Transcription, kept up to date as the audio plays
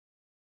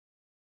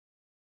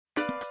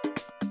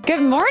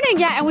Good morning.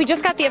 Yeah, and we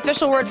just got the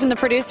official word from the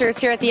producers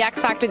here at the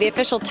X Factor, the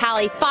official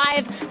tally.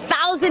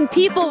 5,000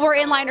 people were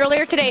in line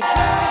earlier today.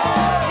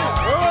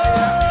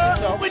 Are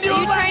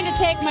you trying to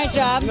take my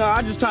job? No,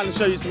 I'm just trying to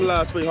show you some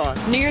love, sweetheart.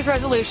 New Year's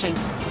resolution.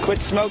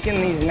 Quit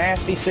smoking these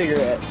nasty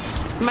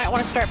cigarettes. You might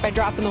want to start by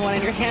dropping the one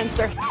in your hand,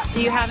 sir.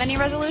 Do you have any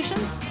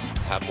resolutions?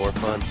 Have more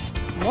fun.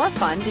 More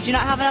fun? Did you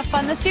not have enough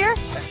fun this year?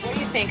 What do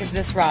you think of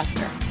this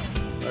roster?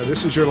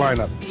 This is your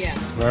lineup. Yeah.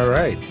 All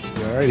right.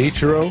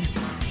 Ichiro,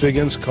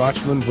 Figgins,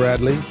 Kochman,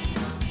 Bradley.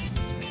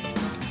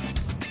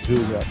 Who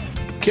we got?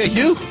 Okay,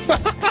 you.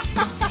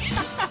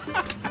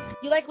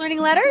 You like learning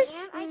letters?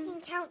 Yeah, I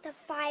can count to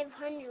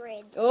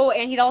 500. Oh,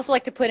 and he'd also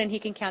like to put in he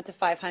can count to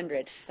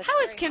 500. How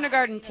is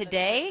kindergarten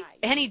today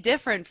any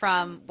different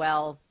from,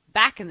 well,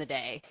 back in the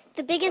day?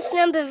 The biggest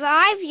number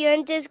I've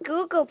learned is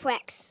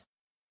Googleplex.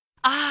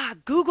 Ah,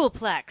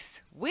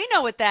 Googleplex. We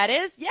know what that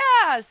is.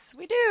 Yes,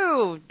 we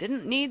do.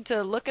 Didn't need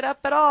to look it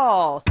up at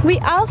all. We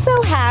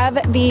also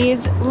have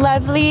these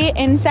lovely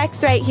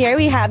insects right here.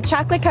 We have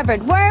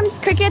chocolate-covered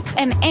worms, crickets,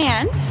 and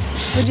ants.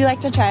 Would you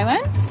like to try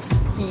one?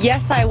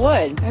 Yes, I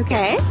would.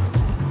 Okay.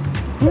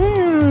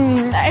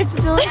 It's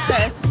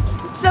delicious.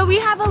 So we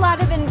have a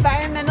lot of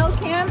environmental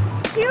camps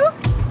too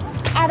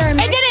at our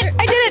I did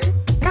it!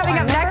 Coming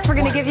up next, we're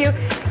going to give you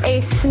a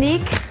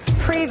sneak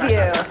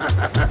preview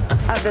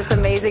of this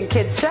amazing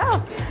kids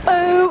show.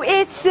 Oh,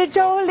 it's a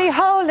jolly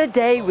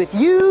holiday with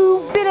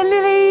you, Bill and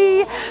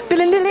Lily.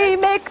 Bill and Lily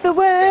make the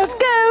world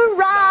go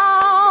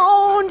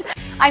round.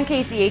 I'm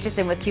Kaci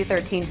Aitchison with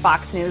Q13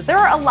 Fox News. There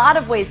are a lot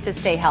of ways to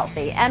stay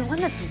healthy, and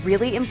one that's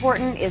really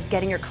important is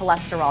getting your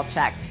cholesterol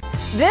checked.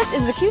 This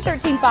is the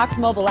Q13 Fox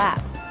mobile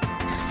app.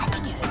 I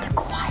can use it to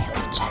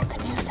quietly check the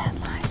news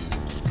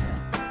headlines.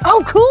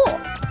 Oh, cool.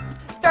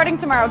 Starting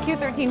tomorrow,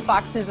 Q13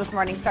 Fox News This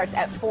Morning starts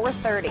at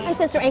 4:30. My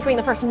sister anchoring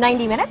the first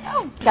 90 minutes.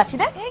 Oh, got you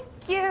this. Thank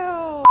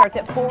you. Starts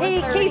at 4:30.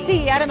 Hey,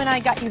 Casey, Adam and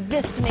I got you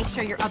this to make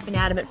sure you're up and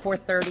Adam at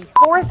 4:30.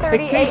 4:30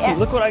 Hey, Casey, a.m.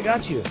 look what I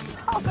got you.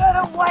 I'll get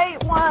a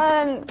white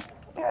one.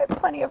 I have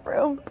plenty of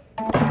room.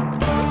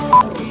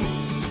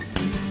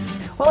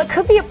 Well, it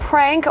could be a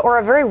prank or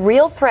a very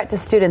real threat to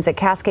students at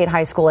Cascade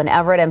High School in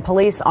Everett, and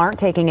police aren't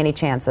taking any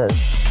chances.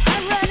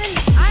 I'm running.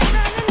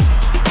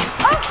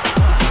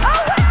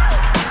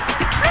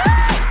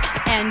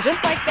 And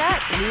just like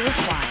that, we were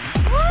flying.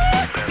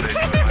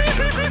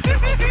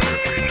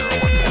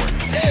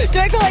 Do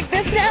I go like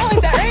this now?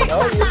 Is that right?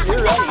 Oh,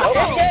 you're right. Oh,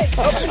 okay.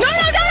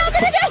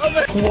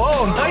 No,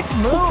 Whoa, nice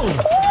move.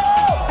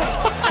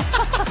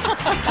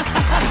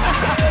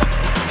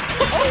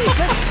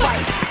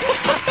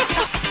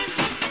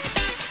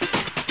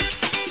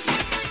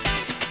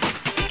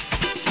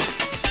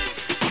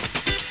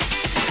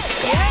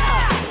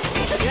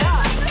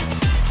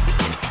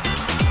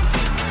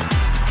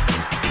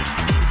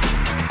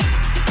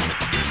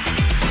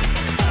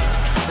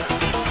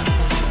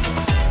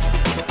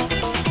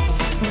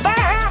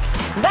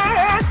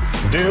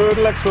 Dude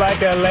looks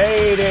like a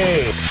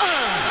lady.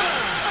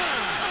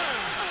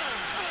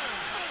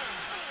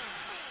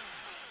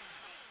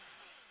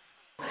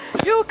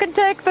 You can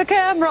take the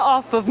camera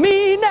off of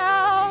me now.